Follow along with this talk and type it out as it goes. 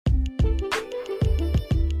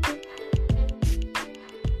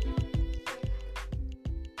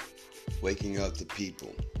Waking up the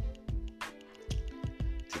people.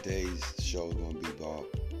 Today's show is going to be about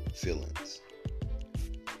feelings.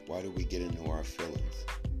 Why do we get into our feelings?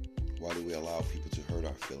 Why do we allow people to hurt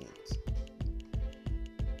our feelings?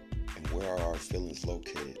 And where are our feelings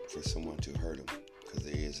located for someone to hurt them? Because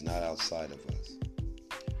it is not outside of us.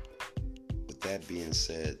 With that being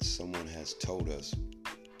said, someone has told us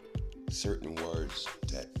certain words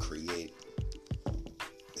that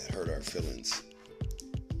hurt our feelings.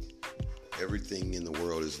 Everything in the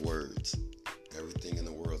world is words. Everything in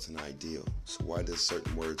the world is an ideal. So why does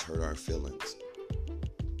certain words hurt our feelings?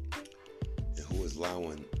 And who is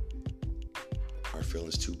allowing our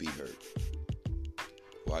feelings to be hurt?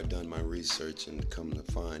 Well, I've done my research and come to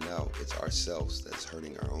find out it's ourselves that's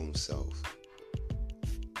hurting our own self.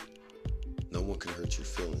 No one can hurt your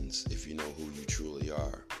feelings if you know who you truly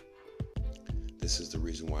are. This is the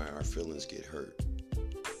reason why our feelings get hurt.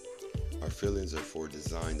 Our feelings are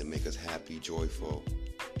designed to make us happy, joyful,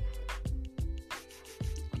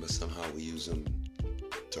 but somehow we use them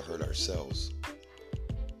to hurt ourselves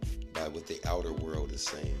by what the outer world is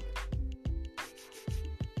saying.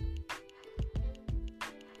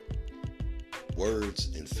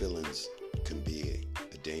 Words and feelings can be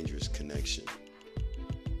a dangerous connection.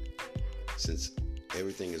 Since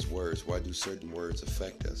everything is words, why do certain words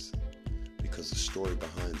affect us? Because the story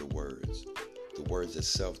behind the words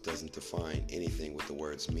itself doesn't define anything what the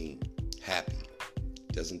words mean. Happy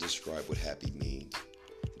doesn't describe what happy means.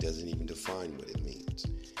 It doesn't even define what it means.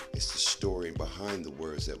 It's the story behind the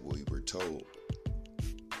words that we were told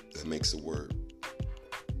that makes the word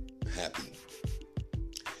happy.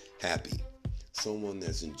 Happy. Someone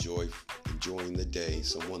that's enjoying the day,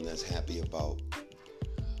 someone that's happy about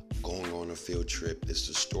going on a field trip. It's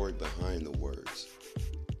the story behind the words.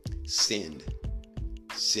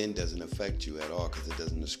 Sin doesn't affect you at all because it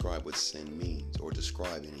doesn't describe what sin means or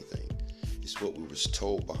describe anything. It's what we were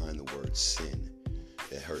told behind the word sin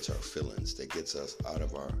that hurts our feelings, that gets us out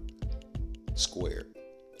of our square,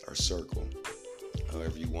 our circle,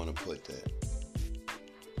 however you want to put that.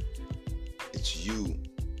 It's you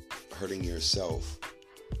hurting yourself.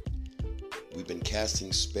 We've been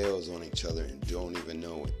casting spells on each other and don't even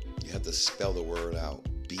know it. You have to spell the word out,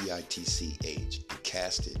 B-I-T-C-H, and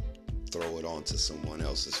cast it. Throw it onto someone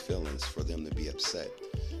else's feelings for them to be upset,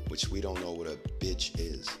 which we don't know what a bitch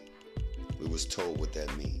is. We was told what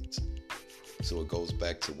that means. So it goes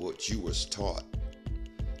back to what you was taught.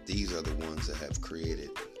 These are the ones that have created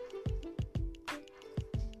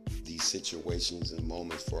these situations and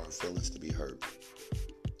moments for our feelings to be hurt.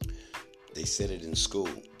 They said it in school.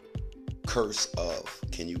 Curse of.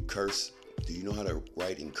 Can you curse? Do you know how to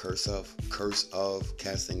write in curse of? Curse of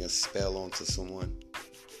casting a spell onto someone.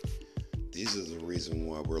 These are the reason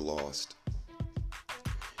why we're lost.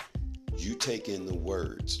 You take in the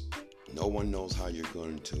words. No one knows how you're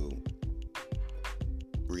going to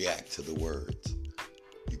react to the words.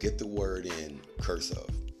 You get the word in, curse of.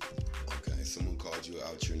 Okay, someone called you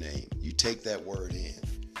out your name. You take that word in.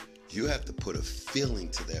 You have to put a feeling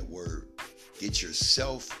to that word. Get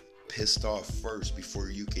yourself pissed off first before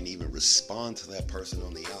you can even respond to that person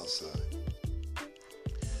on the outside.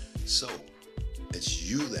 So, it's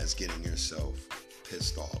you that's getting yourself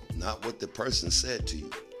pissed off, not what the person said to you.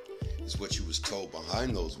 It's what you was told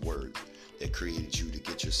behind those words that created you to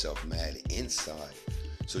get yourself mad inside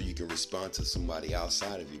so you can respond to somebody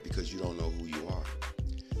outside of you because you don't know who you are.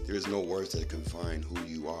 There is no words that can define who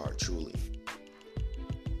you are truly.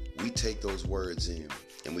 We take those words in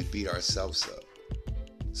and we beat ourselves up.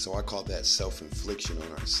 So I call that self-infliction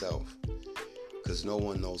on ourselves because no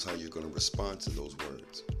one knows how you're going to respond to those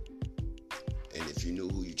words. And if you knew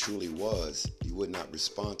who you truly was, you would not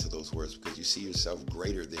respond to those words because you see yourself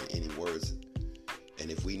greater than any words. And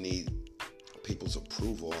if we need people's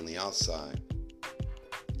approval on the outside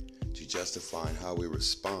to justify how we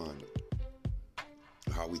respond,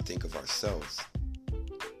 or how we think of ourselves,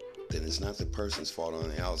 then it's not the person's fault on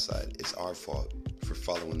the outside. It's our fault for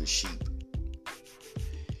following the sheep.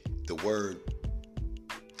 The word,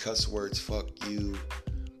 cuss words, fuck you,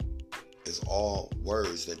 is all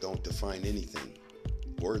words that don't define anything.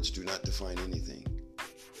 Words do not define anything.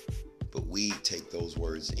 But we take those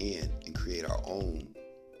words in and create our own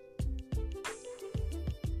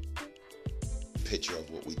picture of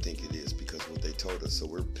what we think it is because of what they told us. So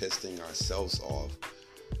we're pissing ourselves off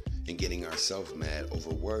and getting ourselves mad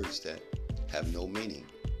over words that have no meaning.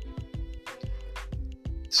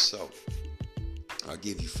 So, I'll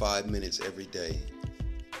give you 5 minutes every day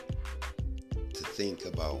to think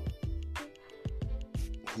about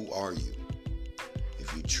who are you.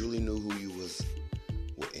 If you truly knew who you was,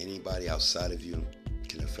 would anybody outside of you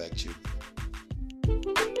can affect you?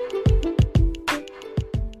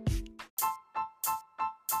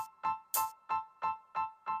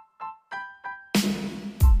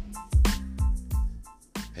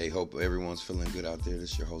 Hey, hope everyone's feeling good out there.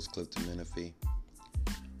 This is your host, Clifton Menifee.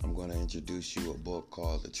 I'm going to introduce you a book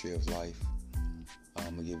called The Tree of Life.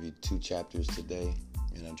 I'm going to give you 2 chapters today,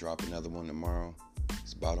 and I'll drop another one tomorrow.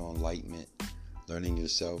 It's about enlightenment, learning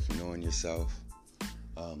yourself, knowing yourself.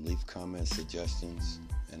 Leave comments, suggestions,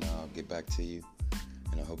 and I'll get back to you.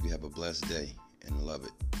 And I hope you have a blessed day and love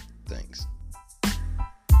it. Thanks.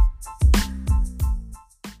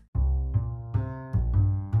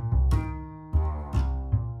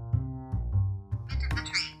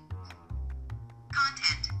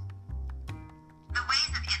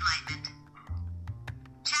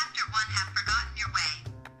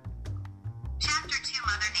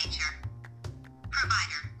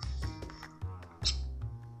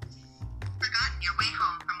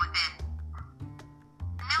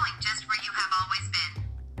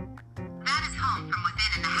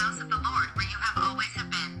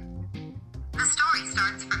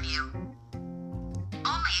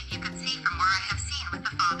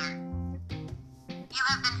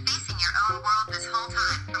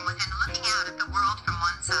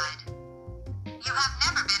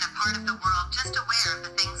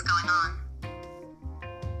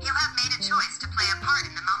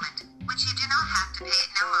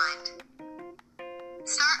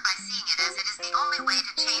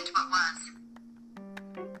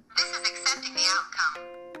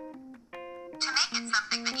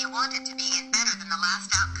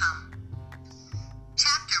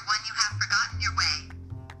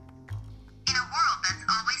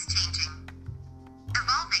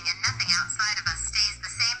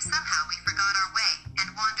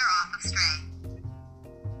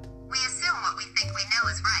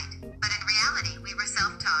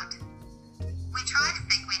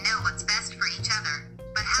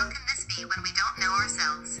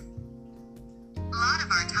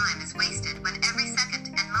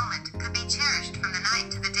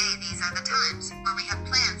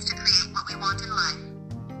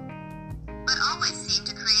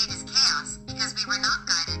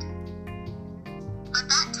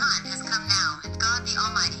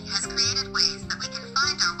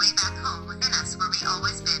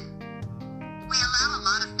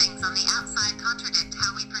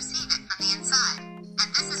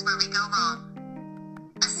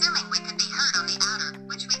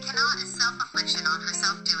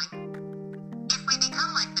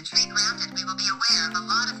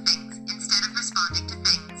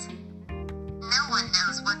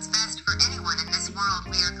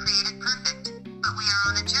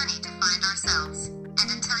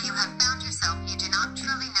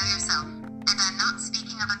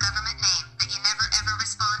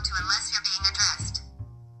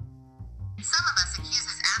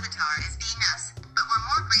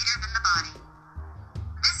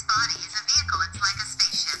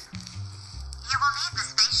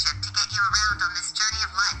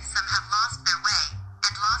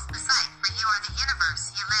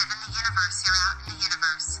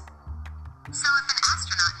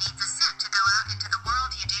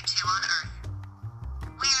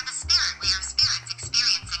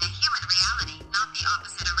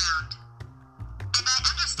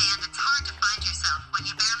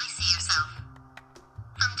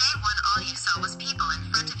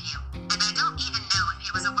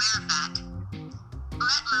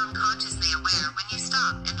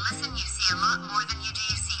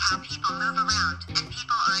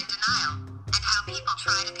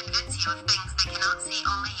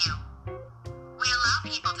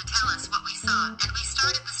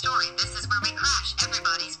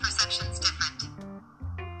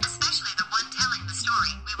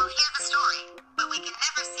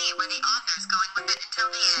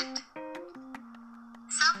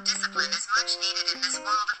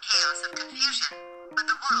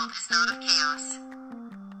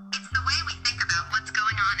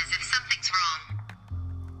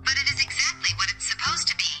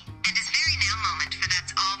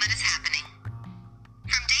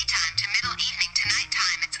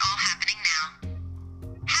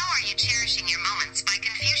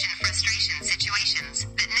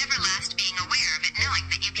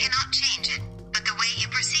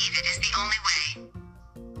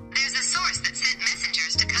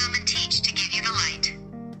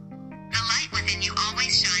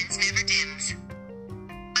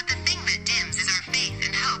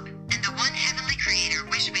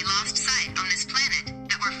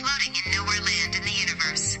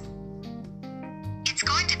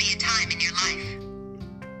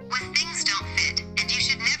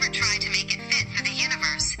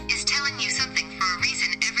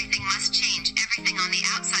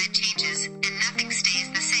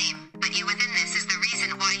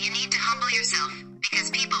 yourself, because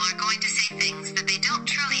because people are going to say things that they don't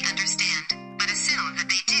truly understand, but assume that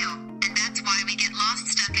they do, and that's why we get lost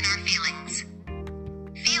stuck in our feelings.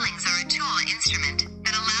 Feelings are a tool instrument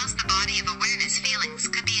that allows the body of awareness. Feelings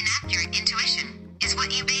could be inaccurate. Intuition is what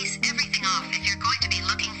you base everything off if you're going to be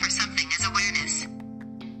looking for something as awareness.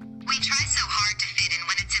 We try so hard to fit in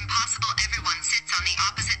when it's impossible. Everyone sits on the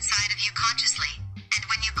opposite side of you consciously, and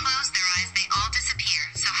when you close their eyes they all disappear.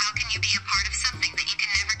 So how can you be a part of something that you can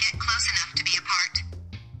never get close enough to be a part?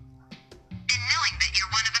 And knowing that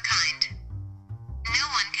you're one of a kind. No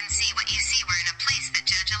one can see what you see. We're in a place that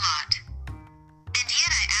judge a lot. And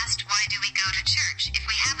yet I asked, why do we go to church if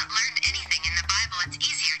we haven't learned anything in the Bible? It's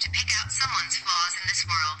easier to pick out someone's flaws in this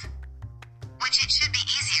world. Which it should be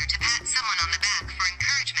easier to pat someone on the back for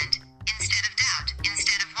encouragement, instead of doubt,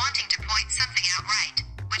 instead of wanting to point something out right,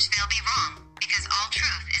 which they'll be wrong, because all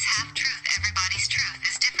truth is half truth. Everybody's truth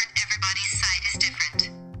is different, everybody's sight is different.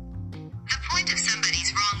 The point of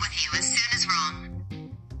somebody's wrong with you as soon as wrong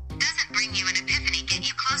doesn't bring you an epiphany, get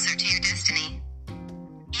you closer to your destiny.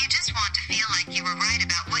 You just want to feel like you were right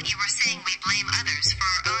about what you were saying. We blame others for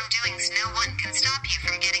our own doings. No one can stop you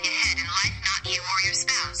from getting ahead in life, not you or your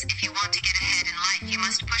spouse. If you want to get ahead in life, you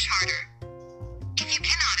must push harder. If you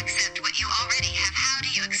cannot accept what you already have, how do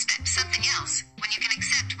you expect something else when you can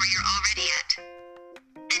accept where you're already at?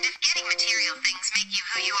 And if getting material things make you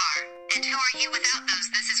who you are, and who are you without those?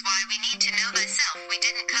 This is why we need to know thyself. We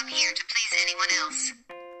didn't come here to please anyone else.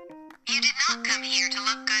 You did not come here to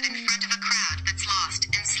look good in front of a crowd that's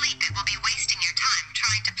lost and sleep. It will be wasting your time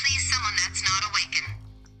trying to please someone that's not awakened.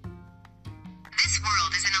 This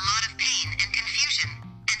world is in a lot of pain and confusion,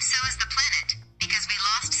 and so is the planet, because we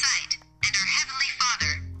lost sight and our Heavenly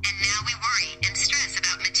Father, and now we worry and stress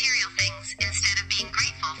about material things instead of being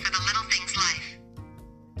grateful for the little things. Life.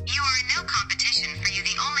 You are in no competition for you,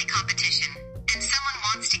 the only competition, and someone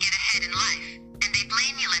wants to get ahead in life, and they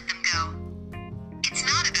blame you. Let them go. It's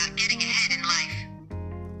not about getting ahead in life.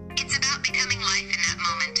 It's about becoming life in that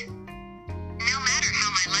moment. No matter how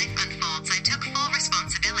my life unfolds, I took full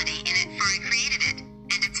responsibility in it, for I created it,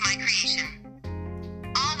 and it's my creation.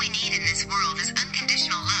 All we need in this world is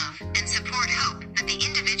unconditional love and support, hope that the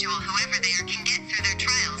individual, whoever they are, can get through their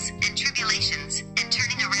trials and tribulations and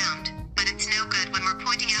turning around. But it's no good when we're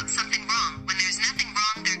pointing out something wrong when there's nothing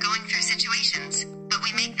wrong. They're going through situations, but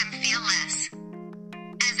we make them feel less,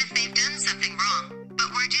 as if they've done something wrong.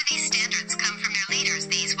 But where do these standards come from? Your leaders.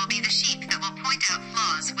 These will be the sheep that will point out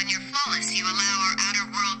flaws. When you're flawless, you allow our outer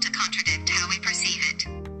world to contradict how we perceive it.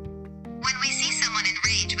 When we see someone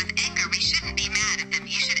enraged with anger, we shouldn't be mad at them.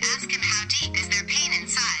 You should ask him how deep is their pain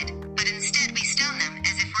inside, but instead we stone them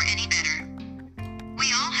as if we're any better. We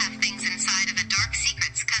all have things inside of a dark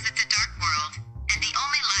secrets, cause it's a dark world, and the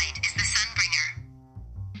only light is the sun bringer.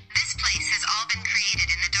 This place has all been created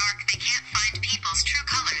in the dark. They can't find people's true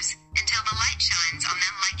colors until the light shines on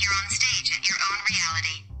them, like you're on stage at your own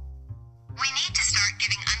reality. We need to start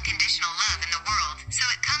giving unconditional love in the world, so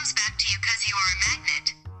it comes back to you, cause you are a magnet,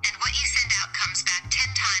 and what you send out comes back 10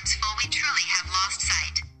 times full. We truly have lost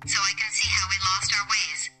sight, so I can see how we lost our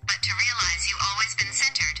ways, but to realize you always been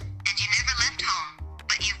centered, and you never left home,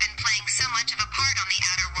 but you've been playing so much of a part on the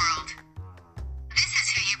outer world. This is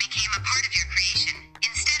who you became, a part of your creation,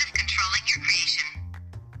 instead of controlling your creation.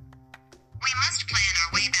 We must plan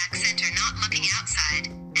our way back center, not looking outside,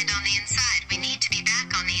 and on the inside. We need to be back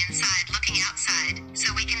on the inside, looking outside, so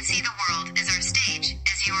we can see the world as our stage,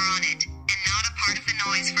 as you are on it, and not a part of the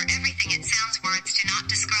noise. For everything it sounds, words do not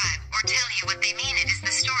describe or tell you what they mean. It is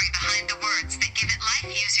the story behind the words that give it life.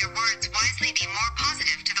 Use your words wisely. Be more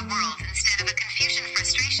positive to the world instead of a confusion,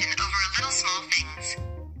 frustration over a little small things.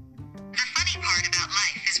 The funny part about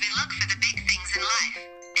life is we look for the big things in life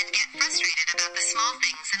and get frustrated about the small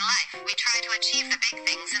things in life. We try to achieve the big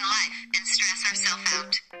things in life and stress ourselves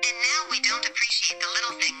out. And now we don't appreciate the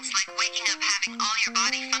little things, like waking up, having all your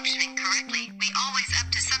body functioning correctly. We always up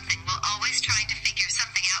to something. We'll always trying to figure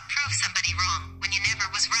something out, prove somebody wrong when you never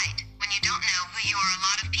was right. When you don't know who you are, a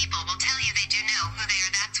lot of people will tell you they do know who they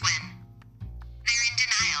are. That's when they're in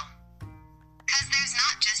denial. Cause there's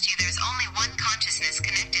not just you, there's only one consciousness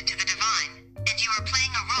connected to the divine, and you are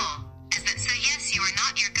playing a role as that. So yes, you are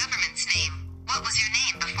not your government's name. What was your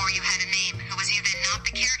name before you had a name? Who was you then? Not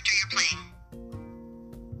the character you're playing.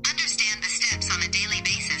 Understand the steps on a daily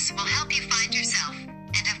basis.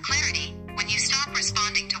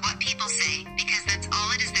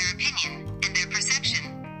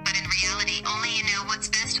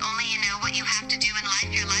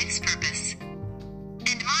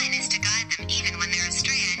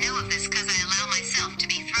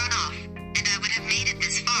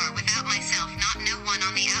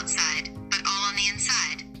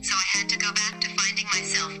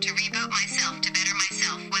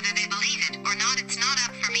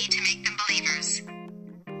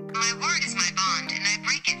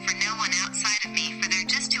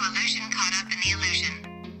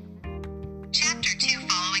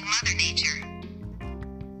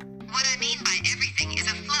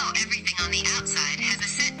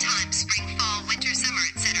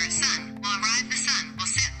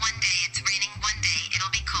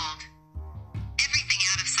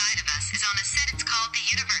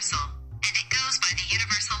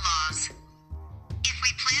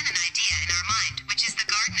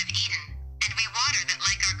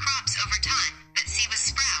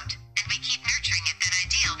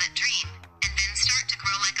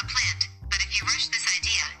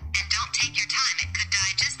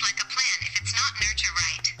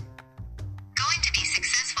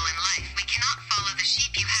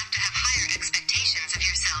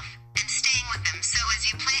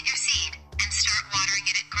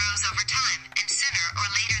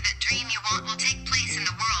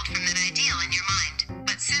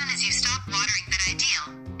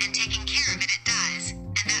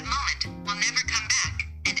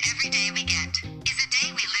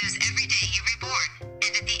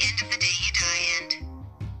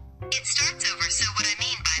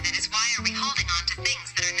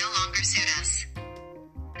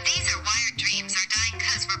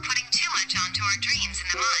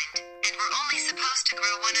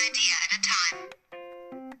 grow one idea at a time.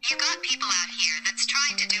 You got people out here that's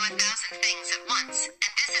trying to do 1,000 things at once,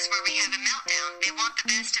 and this is where we have a meltdown. They want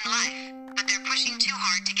the best in life, but they're pushing too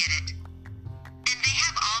hard to get it. And they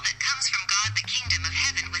have all that comes from God, the kingdom of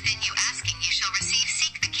heaven within you. Asking you shall receive.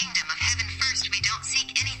 Seek the kingdom of heaven first. We don't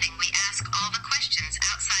seek anything. We ask all the questions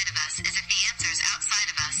outside of us as if the answer's outside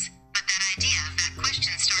of us. But that idea of that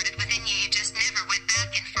question started within you. You just never went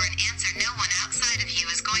back in for an answer. No one outside of you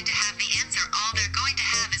is going to have the answer. All they're going to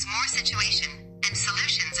have is more situation and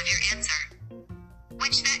solutions of your answer.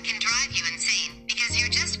 Which that can drive you insane, because you're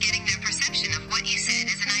just getting their perception of what you said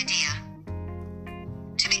as an idea.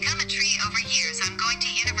 To become a tree over years, I'm going to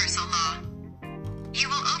universal law. You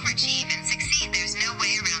will overachieve and